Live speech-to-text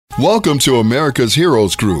Welcome to America's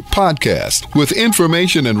Heroes Group podcast with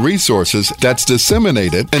information and resources that's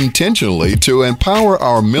disseminated intentionally to empower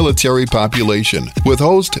our military population with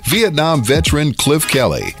host Vietnam veteran Cliff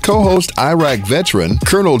Kelly, co-host Iraq veteran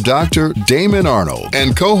Colonel Dr. Damon Arnold,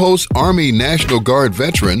 and co-host Army National Guard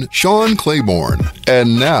veteran Sean Claiborne.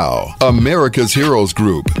 And now, America's Heroes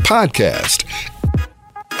Group podcast.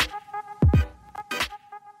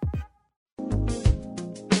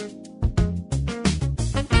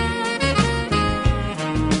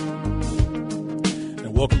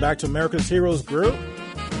 Welcome back to America's Heroes Group.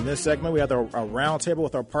 In this segment, we have a roundtable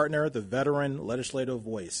with our partner, the Veteran Legislative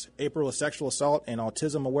Voice. April is Sexual Assault and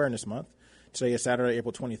Autism Awareness Month. Today is Saturday,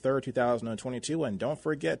 April 23rd, 2022. And don't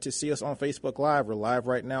forget to see us on Facebook Live. We're live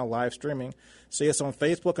right now, live streaming. See us on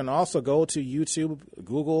Facebook, and also go to YouTube,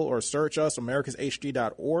 Google, or search us,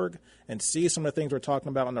 americashd.org, and see some of the things we're talking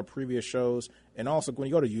about on our previous shows. And also, when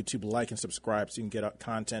you go to YouTube, like and subscribe so you can get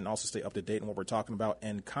content and also stay up to date on what we're talking about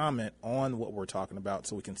and comment on what we're talking about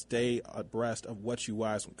so we can stay abreast of what you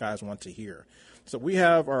guys want to hear. So we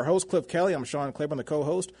have our host, Cliff Kelly. I'm Sean Claiborne, the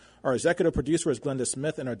co-host. Our executive producer is Glenda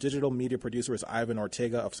Smith, and our digital media producer is Ivan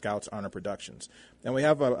Ortega of Scouts Honor Productions. And we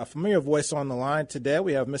have a familiar voice on the line today.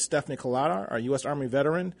 We have Miss Stephanie Collada, our U.S. Army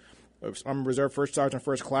veteran, Army Reserve First Sergeant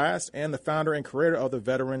First Class, and the founder and creator of the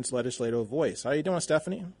Veterans Legislative Voice. How are you doing,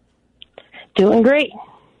 Stephanie? Doing great.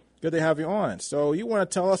 Good to have you on. So you want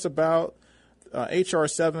to tell us about H.R.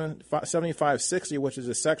 7560, which is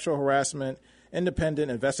a Sexual Harassment Independent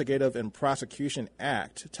Investigative and Prosecution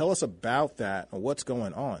Act. Tell us about that and what's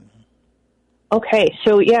going on. Okay,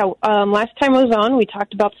 so last time I was on, we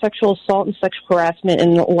talked about sexual assault and sexual harassment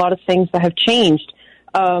and a lot of things that have changed.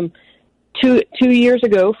 2 years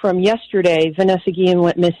ago from yesterday, Vanessa Guillen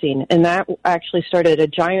went missing, and that actually started a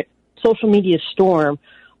giant social media storm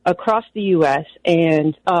across the U.S.,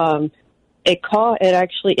 and it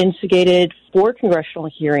actually instigated 4 congressional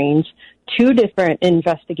hearings, 2 different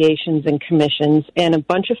investigations and commissions, and a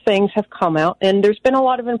bunch of things have come out, and there's been a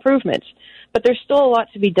lot of improvements, but there's still a lot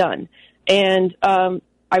to be done. And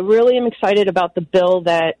I really am excited about the bill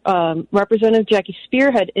that Representative Jackie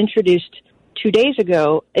Speier had introduced 2 days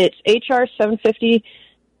ago. It's H.R. 7560,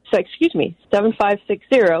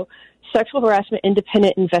 Sexual Harassment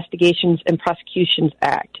Independent Investigations and Prosecutions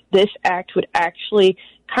Act. This act would actually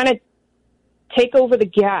kind of take over the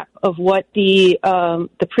gap of what the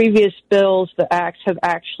previous bills, the acts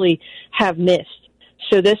have missed.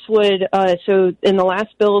 So this would, so in the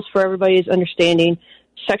last bills, for everybody's understanding,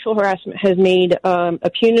 sexual harassment has made a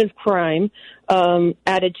punitive crime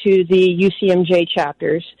added to the UCMJ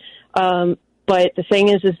chapters. But the thing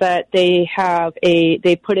is that they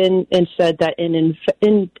put in and said that an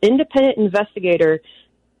independent investigator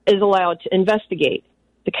is allowed to investigate.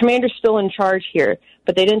 The commander's still in charge here,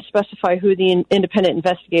 but they didn't specify who the independent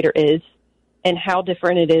investigator is and how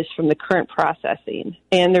different it is from the current processing.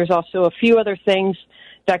 And there's also a few other things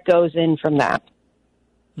that goes in from that.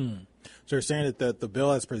 So you're saying that the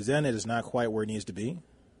bill as presented is not quite where it needs to be?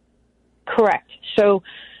 Correct. So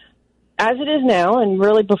as it is now, and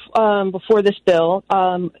really before this bill,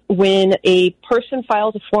 when a person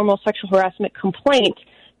files a formal sexual harassment complaint,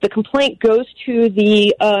 the complaint goes to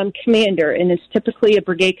the commander, and it's typically a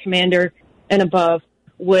brigade commander and above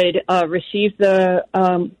would receive the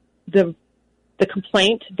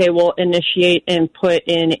complaint. They will initiate and put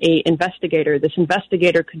in a investigator. This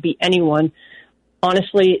investigator could be anyone.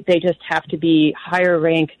 Honestly, they just have to be higher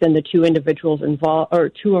rank than the 2 individuals involved, or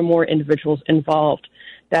 2 or more individuals involved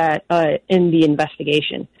that in the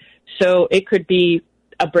investigation. So it could be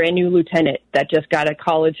a brand new lieutenant that just got a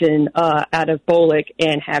college out of Bolick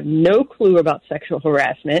and have no clue about sexual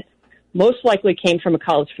harassment. Most likely came from a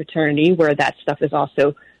college fraternity where that stuff is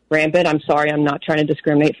also rampant. I'm sorry, I'm not trying to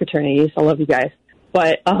discriminate fraternities. I love you guys.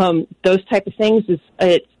 But those type of things,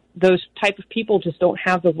 those type of people just don't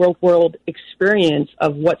have the real world experience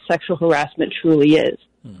of what sexual harassment truly is.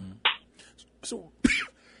 Mm-hmm. So,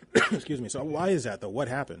 excuse me. So why is that, though? What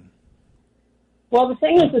happened? Well, the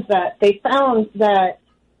thing is that they found that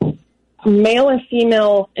male and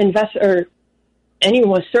female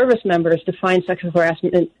anyone with service members define sexual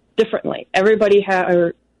harassment differently. A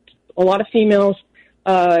lot of females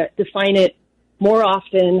define it more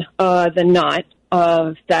often than not,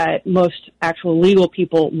 that most actual legal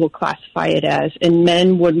people will classify it as, and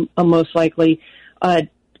men would most likely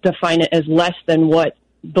define it as less than what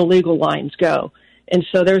the legal lines go. And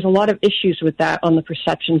so there's a lot of issues with that on the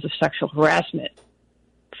perceptions of sexual harassment.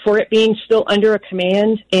 For it being still under a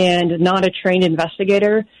command and not a trained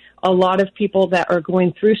investigator, a lot of people that are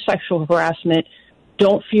going through sexual harassment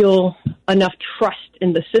don't feel enough trust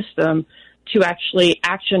in the system to actually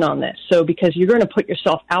action on this. So because you're going to put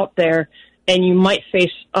yourself out there and you might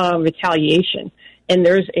face retaliation. And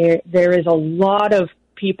there is a lot of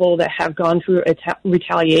people that have gone through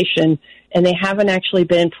retaliation and they haven't actually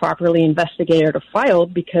been properly investigated or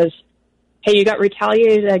filed because, hey, you got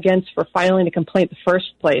retaliated against for filing a complaint in the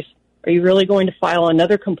first place. Are you really going to file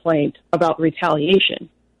another complaint about retaliation,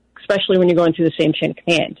 especially when you're going through the same chain of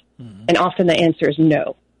command? Mm-hmm. And often the answer is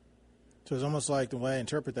no. So it's almost like, the way I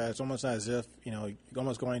interpret that, it's almost as if, you're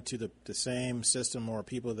almost going to the same system or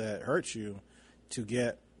people that hurt you to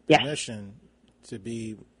get permission to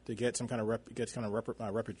get some kind of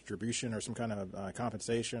retribution or some kind of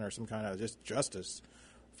compensation or some kind of just justice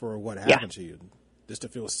for what happened to you, just to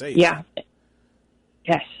feel safe. Yeah.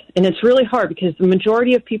 Yes. And it's really hard because the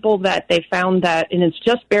majority of people that they found that, and it's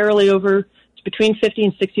just barely over, it's between 50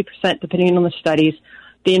 and 60%, depending on the studies,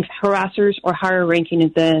 the harassers are higher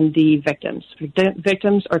ranking than the victims.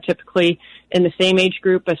 Victims are typically in the same age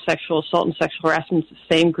group as sexual assault and sexual harassment. It's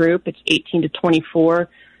the same group. It's 18 to 24.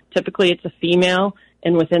 Typically, it's a female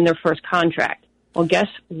and within their first contract. Well, guess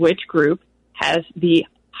which group has the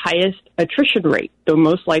highest attrition rate, though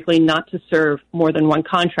most likely not to serve more than one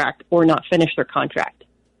contract or not finish their contract?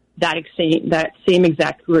 That same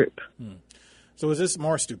exact group. So is this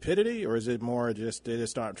more stupidity, or is it more just they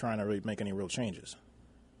just not trying to really make any real changes?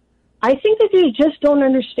 I think that they just don't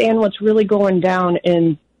understand what's really going down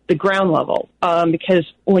in the ground level, because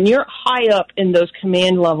when you're high up in those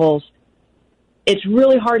command levels, it's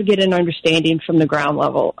really hard to get an understanding from the ground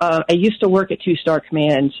level. I used to work at 2-star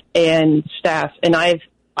commands and staff, and I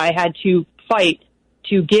had to fight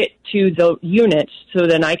to get to the units so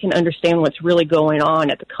then I can understand what's really going on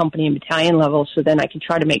at the company and battalion level so then I can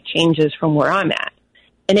try to make changes from where I'm at.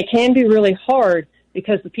 And it can be really hard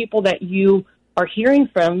because the people that you are hearing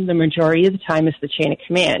from the majority of the time is the chain of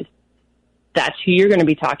command. That's who you're going to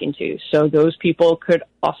be talking to. So those people could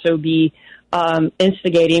also be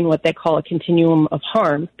instigating what they call a continuum of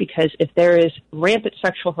harm, because if there is rampant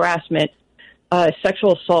sexual harassment,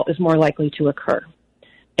 sexual assault is more likely to occur.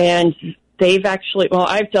 And they've actually,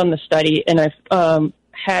 I've done the study and I've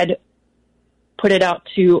had put it out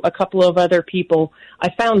to a couple of other people. I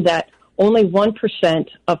found that only 1%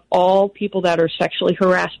 of all people that are sexually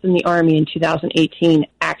harassed in the Army in 2018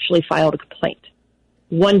 actually filed a complaint.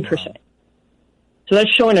 1%. Wow. So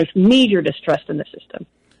that's showing a major distrust in the system.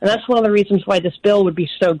 And that's one of the reasons why this bill would be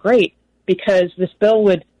so great, because this bill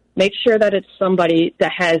would make sure that it's somebody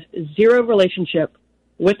that has zero relationship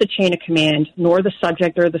with the chain of command, nor the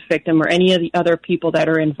subject or the victim or any of the other people that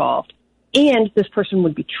are involved. And this person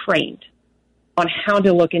would be trained on how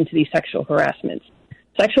to look into these sexual harassments.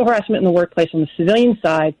 Sexual harassment in the workplace on the civilian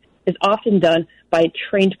side is often done by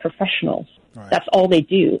trained professionals. Right. That's all they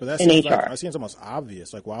do in HR. That seems almost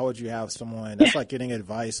obvious. Like, why would you have someone? That's like getting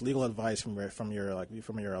advice, legal advice from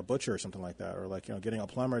your butcher or something like that, or like getting a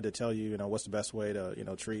plumber to tell you what's the best way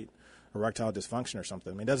to treat erectile dysfunction or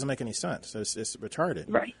something. I mean, it doesn't make any sense. It's retarded.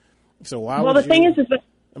 Right. So why? Well, the thing is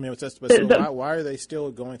that why are they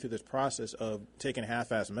still going through this process of taking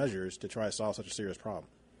half-assed measures to try to solve such a serious problem?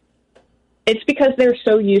 It's because they're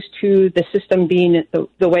so used to the system being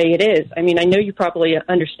the way it is. I mean, I know you probably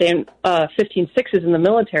understand 15-6s in the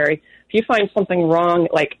military. If you find something wrong,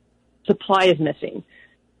 like supply is missing,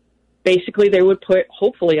 basically they would put,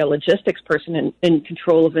 hopefully, a logistics person in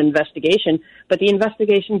control of the investigation, but the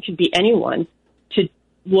investigation could be anyone to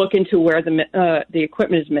look into where the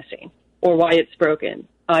equipment is missing or why it's broken.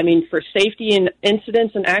 I mean, for safety and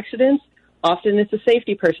incidents and accidents, often it's a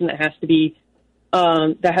safety person that has to be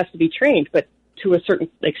trained, but to a certain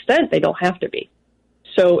extent, they don't have to be.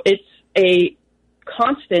 So it's a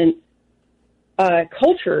constant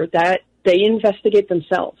culture that they investigate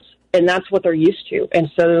themselves, and that's what they're used to. And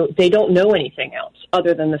so they don't know anything else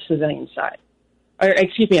other than the civilian side,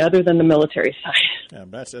 other than the military side. Yeah,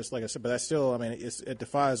 but that's just, like I said, but that's still, I mean, it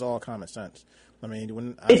defies all common sense. I mean,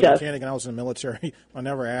 when I was a mechanic and I was in the military, I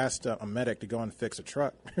never asked a medic to go and fix a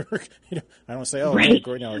truck. I don't say,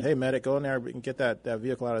 hey, medic, go in there and get that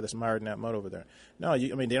vehicle out of this mired in that mud over there. No,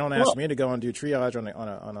 they don't ask me to go and do triage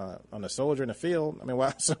on a soldier in the field. I mean,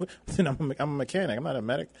 why? So then I'm a mechanic. I'm not a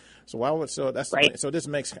medic. So why would that's right? So this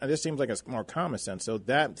seems like it's more common sense. So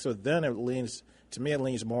then it leans. To me, it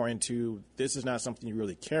leans more into this is not something you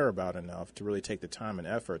really care about enough to really take the time and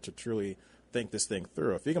effort to truly think this thing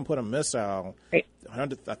through. If you can put a missile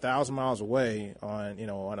 1,000 miles away on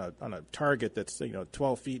a target that's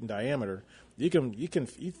 12 feet in diameter, you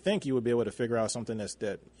think you would be able to figure out something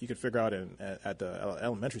that you could figure out at the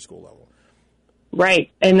elementary school level.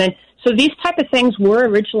 Right, and then so these type of things were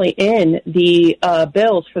originally in the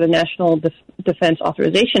bills for the National Defense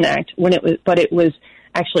Authorization Act but it was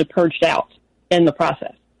actually purged out. in the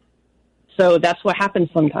process. So that's what happens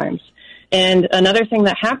sometimes. And another thing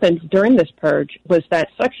that happened during this purge was that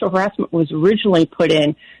sexual harassment was originally put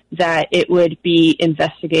in that it would be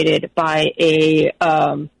investigated by a,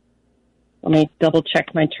 let me double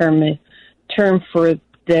check my term for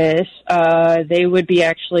this. They would be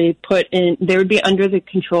actually they would be under the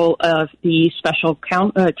control of the special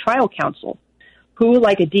trial counsel, who,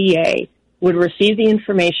 like a DA, would receive the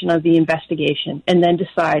information of the investigation and then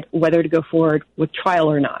decide whether to go forward with trial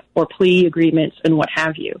or not, or plea agreements and what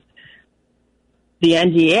have you. The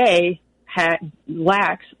NDA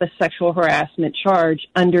lacks a sexual harassment charge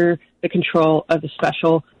under the control of the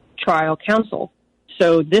special trial counsel.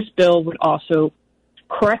 So this bill would also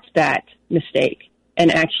correct that mistake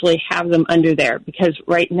and actually have them under there, because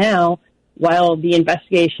right now, while the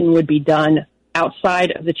investigation would be done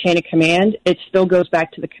outside of the chain of command, it still goes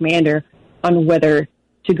back to the commander on whether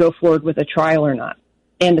to go forward with a trial or not,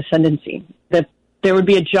 and the sentencing. There would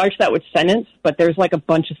be a judge that would sentence, but there's like a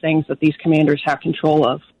bunch of things that these commanders have control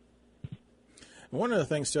of. One of the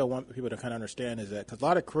things still I want people to kind of understand is that, because a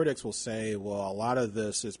lot of critics will say, well, a lot of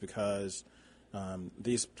this is because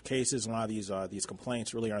these cases, a lot of these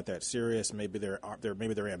complaints really aren't that serious. Maybe they're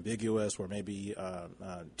ambiguous, or maybe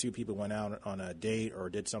two people went out on a date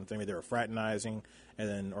or did something. Maybe they were fraternizing,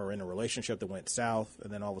 or in a relationship that went south,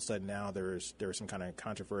 and then all of a sudden now there's some kind of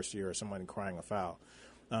controversy or someone crying a foul.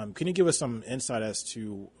 Can you give us some insight as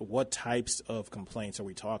to what types of complaints are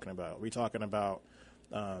we talking about? Are we talking about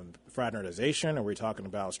fraternization? Are we talking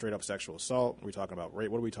about straight up sexual assault? Are we talking about rape?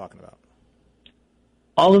 What are we talking about?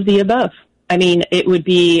 All of the above. I mean, it would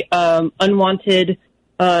be unwanted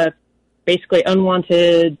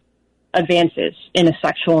advances in a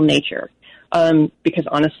sexual nature. Because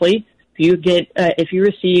honestly,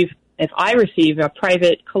 if I receive a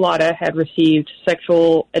private Cullata had received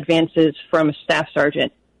sexual advances from a staff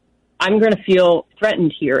sergeant, I'm going to feel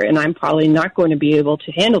threatened here, and I'm probably not going to be able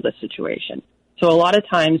to handle this situation. So a lot of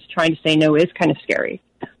times trying to say no is kind of scary.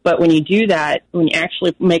 But when you do that, when you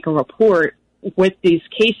actually make a report with these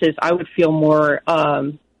cases, I would feel more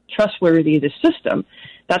trustworthy of the system.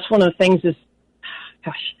 That's one of the things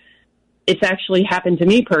it's actually happened to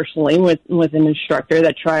me personally with an instructor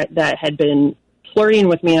that had been flirting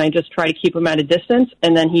with me, and I just tried to keep him at a distance,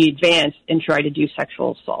 and then he advanced and tried to do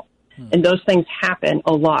sexual assault. And those things happen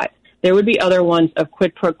a lot. There would be other ones of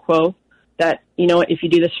quid pro quo that, if you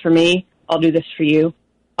do this for me, I'll do this for you.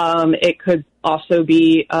 It could also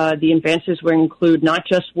be the advances would include not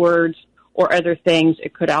just words or other things.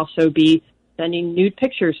 It could also be sending nude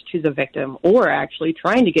pictures to the victim, or actually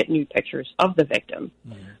trying to get nude pictures of the victim.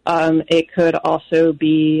 It could also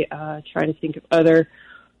be trying to think of other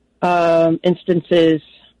instances.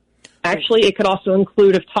 Actually, it could also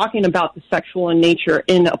include of talking about the sexual in nature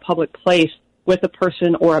in a public place with a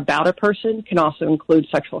person or about a person can also include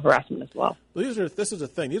sexual harassment as well. This is the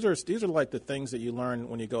thing. These are like the things that you learn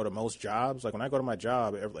when you go to most jobs. Like when I go to my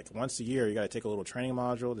job, like once a year, you got to take a little training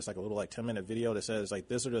module. There's like a little 10-minute video that says like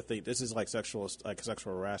this is like sexual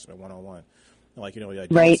harassment 101. Like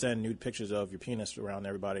don't send nude pictures of your penis around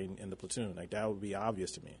everybody in the platoon. Like that would be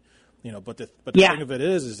obvious to me. But the thing of it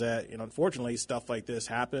is that, unfortunately stuff like this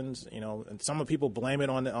happens, and some people blame it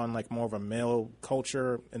on like more of a male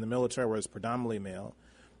culture in the military, where it's predominantly male.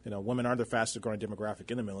 Women are the fastest growing demographic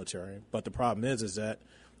in the military. But the problem is that,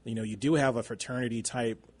 you do have a fraternity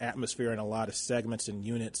type atmosphere in a lot of segments and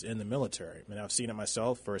units in the military. I mean, I've seen it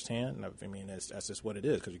myself firsthand. That's just what it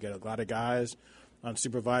is, because you get a lot of guys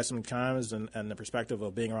unsupervised sometimes and the perspective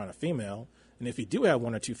of being around a female. And if you do have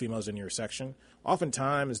one or two females in your section,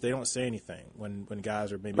 oftentimes they don't say anything when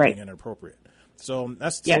guys are maybe being inappropriate. So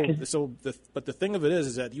but the thing of it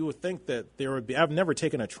is that you would think that there would be. I've never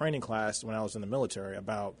taken a training class when I was in the military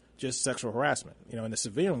about just sexual harassment. In the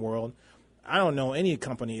civilian world, I don't know any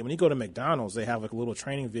company. When you go to McDonald's, they have like a little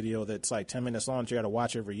training video that's like 10 minutes long. You got to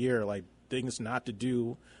watch every year, like things not to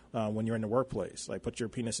do when you're in the workplace, like put your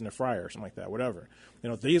penis in the fryer or something like that, whatever.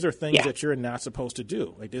 These are things that you're not supposed to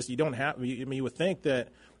do. Like this, you don't have. You would think that,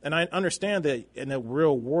 and I understand that in the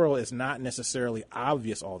real world, it's not necessarily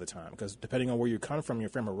obvious all the time, because depending on where you come from, your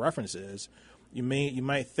frame of reference is, you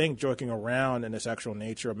might think joking around in a sexual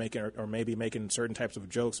nature or maybe making certain types of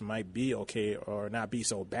jokes might be okay or not be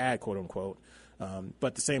so bad, quote unquote. But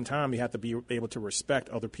at the same time, you have to be able to respect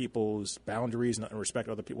other people's boundaries and respect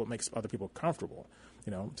what makes other people comfortable.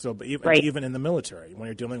 But even in the military, when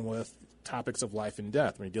you're dealing with topics of life and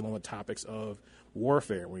death, when you're dealing with topics of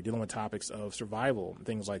warfare, when you're dealing with topics of survival, and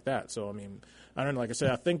things like that. So, I don't know. Like I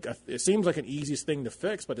said, I think it seems like an easiest thing to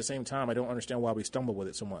fix, but at the same time, I don't understand why we stumble with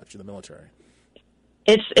it so much in the military.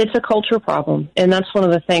 It's a culture problem, and that's one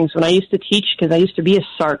of the things. When I used to teach, because I used to be a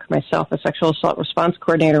SARC myself, a sexual assault response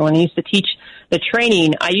coordinator, when I used to teach the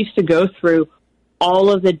training, I used to go through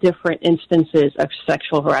all of the different instances of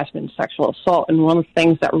sexual harassment and sexual assault, and one of the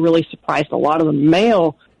things that really surprised a lot of the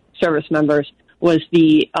male service members was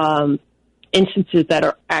the instances that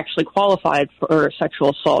are actually qualified for sexual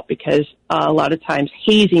assault, because a lot of times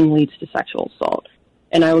hazing leads to sexual assault.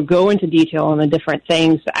 And I would go into detail on the different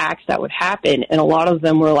things, the acts that would happen, and a lot of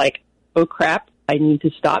them were like, oh, crap, I need to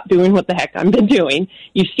stop doing what the heck I've been doing.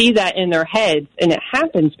 You see that in their heads, and it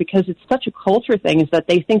happens because it's such a culture thing, is that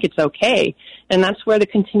they think it's okay, and that's where the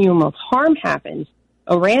continuum of harm happens.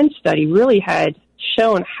 A RAND study really had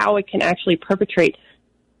shown how it can actually perpetrate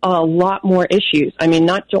a lot more issues. I mean,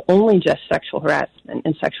 not only just sexual harassment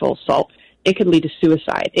and sexual assault. It could lead to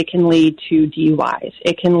suicide. It can lead to DUIs.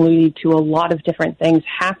 It can lead to a lot of different things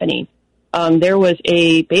happening. There was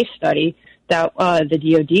a base study that the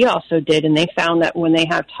DOD also did, and they found that when they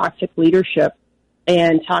have toxic leadership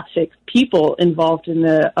and toxic people involved in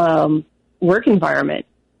the work environment,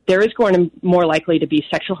 there is going to more likely to be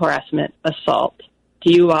sexual harassment, assault,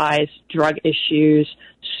 DUIs, drug issues,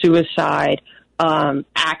 suicide,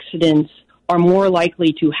 accidents, are more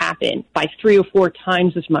likely to happen by 3 or 4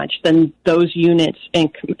 times as much than those units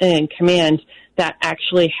and commands that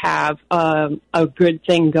actually have a good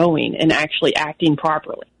thing going and actually acting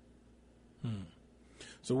properly.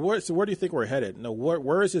 So where do you think we're headed? No,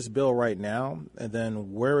 where is this bill right now, and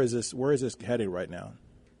then where is this headed right now?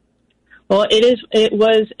 Well, it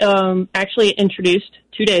was actually introduced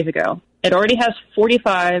 2 days ago. It already has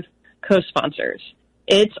 45 co-sponsors.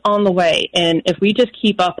 It's on the way, and if we just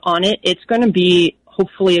keep up on it, it's going to be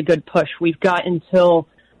hopefully a good push. We've got until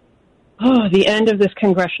the end of this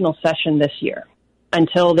congressional session this year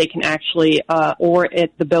until they can actually,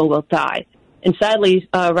 the bill will die. And sadly,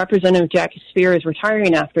 Representative Jackie Speier is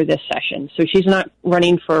retiring after this session, so she's not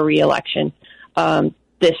running for a re-election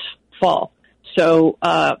this fall. So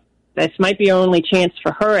this might be our only chance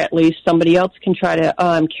for her, at least. Somebody else can try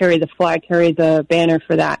to carry the flag, carry the banner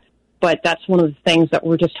for that. But that's one of the things that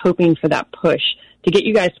we're just hoping for, that push to get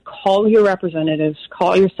you guys to call your representatives,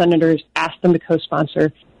 call your senators, ask them to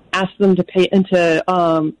co-sponsor, ask them to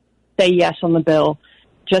say yes on the bill,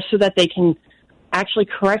 just so that they can actually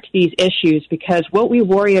correct these issues. Because what we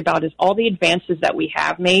worry about is all the advances that we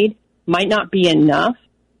have made might not be enough.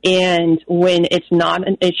 And when it's not,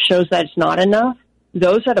 it shows that it's not enough.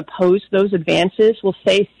 Those that oppose those advances will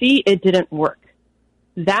say, see, it didn't work.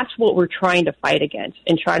 That's what we're trying to fight against,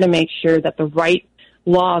 and try to make sure that the right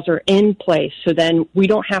laws are in place, so then we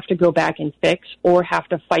don't have to go back and fix or have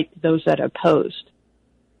to fight those that opposed.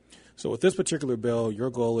 So with this particular bill, your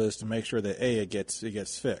goal is to make sure that it gets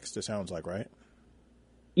fixed. It sounds like, right?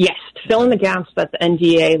 Yes, to fill in the gaps that the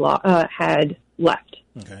NDA law had left.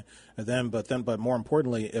 Okay, but more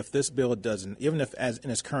importantly, if this bill doesn't, even if as in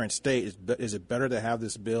its current state, is it better to have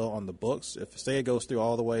this bill on the books? If say it goes through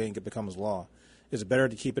all the way and it becomes law, is it better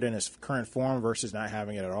to keep it in its current form versus not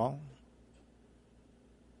having it at all?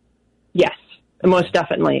 Yes, most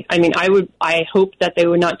definitely. I mean, I hope that they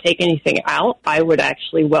would not take anything out. I would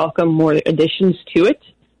actually welcome more additions to it.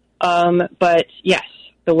 But yes,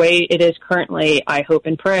 the way it is currently, I hope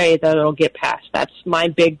and pray that it'll get passed. That's my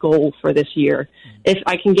big goal for this year. If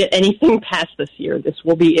I can get anything passed this year, this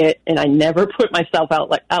will be it. And I never put myself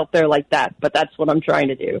out there like that, but that's what I'm trying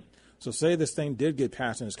to do. So say this thing did get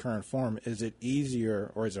passed in its current form, is it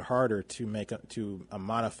easier or is it harder to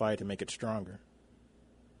modify to make it stronger?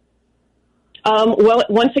 Well,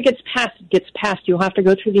 once it gets passed, you'll have to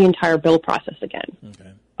go through the entire bill process again.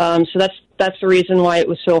 Okay. So that's the reason why it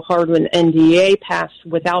was so hard when NDA passed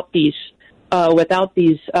without these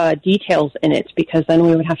details in it, because then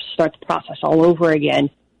we would have to start the process all over again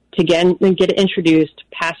to get it introduced,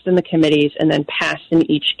 passed in the committees, and then passed in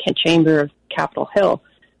each chamber of Capitol Hill.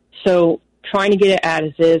 So trying to get it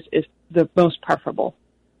as is the most preferable.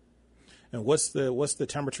 And what's the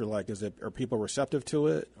temperature like? Are people receptive to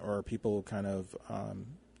it, or are people kind of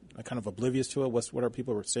oblivious to it? What are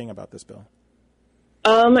people saying about this bill?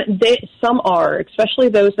 Some are, especially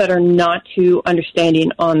those that are not too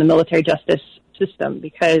understanding on the military justice system,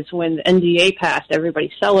 because when the NDA passed,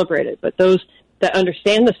 everybody celebrated, but those that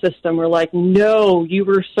understand the system were like, no, you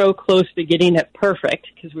were so close to getting it perfect,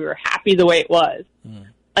 because we were happy the way it was.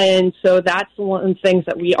 And so that's one of the things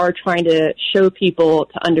that we are trying to show people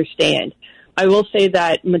to understand. I will say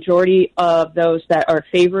that majority of those that are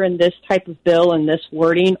favoring this type of bill and this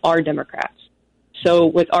wording are Democrats. So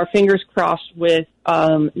with our fingers crossed with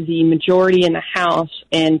the majority in the House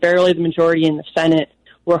and barely the majority in the Senate,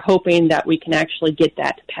 we're hoping that we can actually get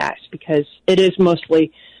that to pass, because it is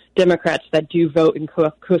mostly Democrats that do vote and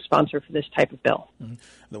co-sponsor for this type of bill.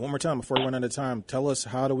 Mm-hmm. One more time, before we run out of time, tell us,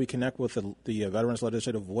 how do we connect with the Veterans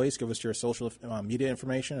Legislative Voice? Give us your social media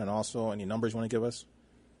information and also any numbers you want to give us.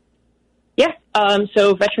 Yeah,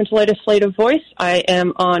 so Veterans Legislative Voice. I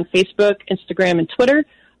am on Facebook, Instagram, and Twitter.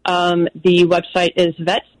 The website is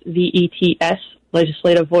VETS, V-E-T-S,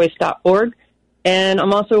 legislativevoice.org. And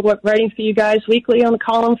I'm also writing for you guys weekly on the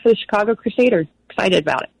column for the Chicago Crusader. Excited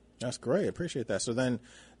about it. That's great. I appreciate that. So then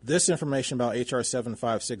this information about HR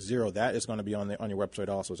 7560, that is going to be on your website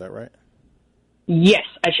also. Is that right? Yes,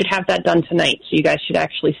 I should have that done tonight. So you guys should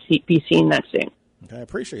actually be seeing that soon. Okay, I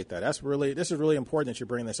appreciate that. This is really important that you're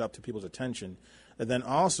bringing this up to people's attention, and then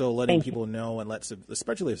also letting people know and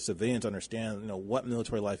especially civilians understand, what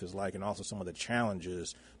military life is like, and also some of the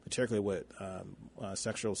challenges, particularly with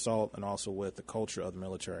sexual assault and also with the culture of the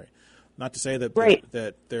military. Not to say that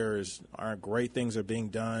that aren't great things that are being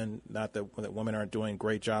done, not that women aren't doing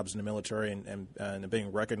great jobs in the military and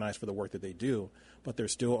being recognized for the work that they do, but there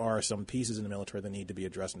still are some pieces in the military that need to be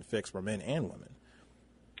addressed and fixed for men and women.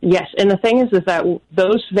 Yes, and the thing is that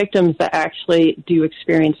those victims that actually do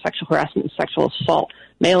experience sexual harassment and sexual assault,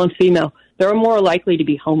 male and female, they're more likely to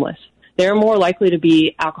be homeless. They're more likely to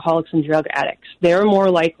be alcoholics and drug addicts. They're more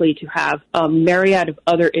likely to have a myriad of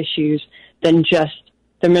other issues than just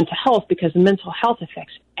their mental health, because the mental health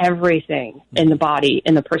affects everything in the body,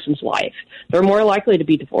 in the person's life. They're more likely to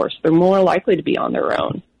be divorced. They're more likely to be on their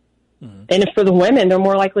own. Mm-hmm. And for the women, they're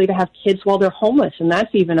more likely to have kids while they're homeless, and that's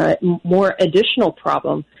even a more additional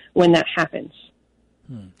problem when that happens.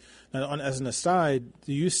 Now, as an aside,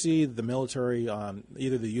 do you see the military,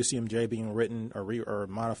 either the UCMJ being written or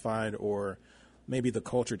modified, or maybe the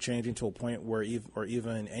culture changing to a point where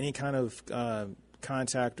even any kind of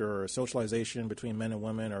contact or socialization between men and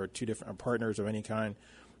women or two different partners of any kind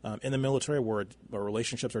in the military where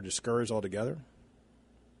relationships are discouraged altogether?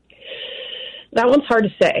 That one's hard to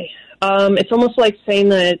say. It's almost like saying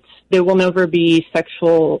that there will never be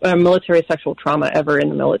military sexual trauma ever in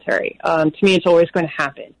the military. To me, it's always going to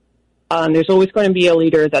happen. There's always going to be a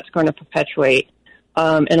leader that's going to perpetuate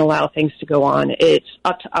and allow things to go on. It's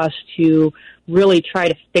up to us to really try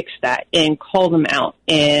to fix that and call them out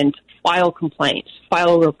and file complaints,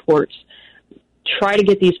 file reports, try to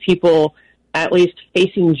get these people at least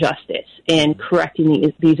facing justice and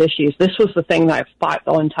correcting these issues. This was the thing that I fought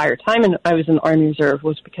the entire time, and I was in the Army Reserve,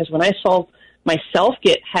 was because when I saw myself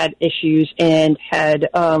had issues and had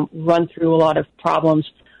run through a lot of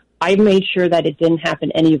problems, I made sure that it didn't happen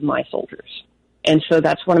to any of my soldiers. And so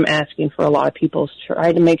that's what I'm asking for a lot of people, is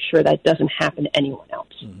try to make sure that doesn't happen to anyone else.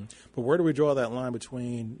 Mm-hmm. But where do we draw that line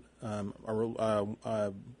between a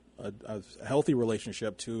healthy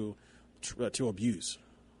relationship to abuse?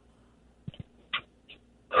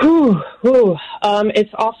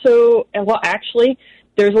 It's also, well, actually,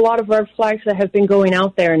 there's a lot of red flags that have been going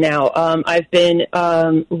out there now. I've been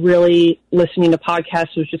really listening to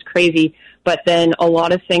podcasts, which is crazy, but then a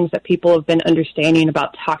lot of things that people have been understanding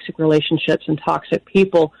about toxic relationships and toxic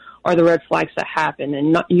people are the red flags that happen.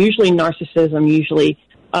 And usually narcissism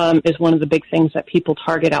is one of the big things that people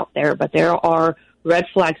target out there, but there are red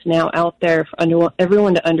flags now out there for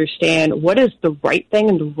everyone to understand what is the right thing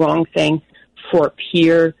and the wrong thing for a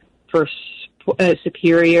peer, for a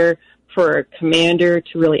superior, for a commander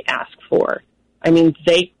to really ask for. I mean,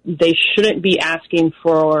 they shouldn't be asking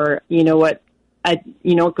for, going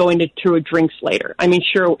to a drinks later. I mean,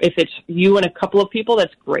 sure, if it's you and a couple of people,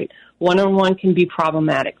 that's great. One-on-one can be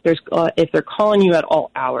problematic. If they're calling you at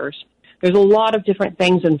all hours, there's a lot of different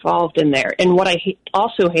things involved in there. And what I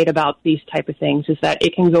also hate about these type of things is that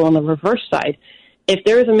it can go on the reverse side. If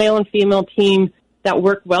there is a male and female team that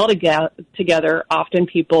work well together, often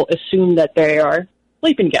people assume that they are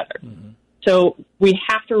sleeping together. Mm-hmm. So we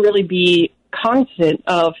have to really be cognizant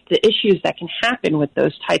of the issues that can happen with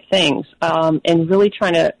those type things, and really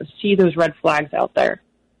trying to see those red flags out there.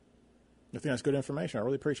 I think that's good information. I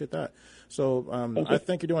really appreciate that. So I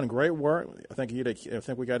think you're doing great work. I think we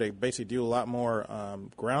got to basically do a lot more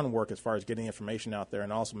groundwork as far as getting information out there,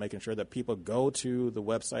 and also making sure that people go to the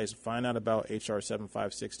websites, find out about HR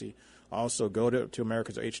 7560. Also, go to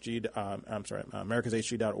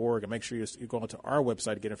americashg.org, and make sure you go onto our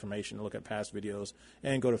website to get information, and look at past videos,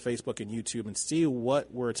 and go to Facebook and YouTube and see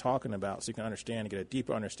what we're talking about, so you can understand and get a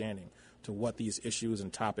deeper understanding to what these issues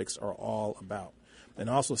and topics are all about. And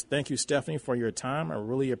also, thank you, Stephanie, for your time. I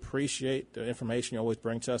really appreciate the information you always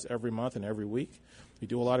bring to us every month and every week. You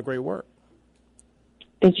do a lot of great work.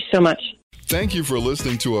 Thank you so much. Thank you for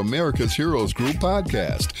listening to America's Heroes Group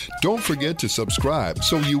podcast. Don't forget to subscribe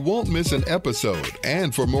so you won't miss an episode.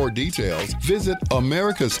 And for more details, visit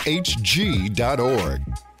americashg.org.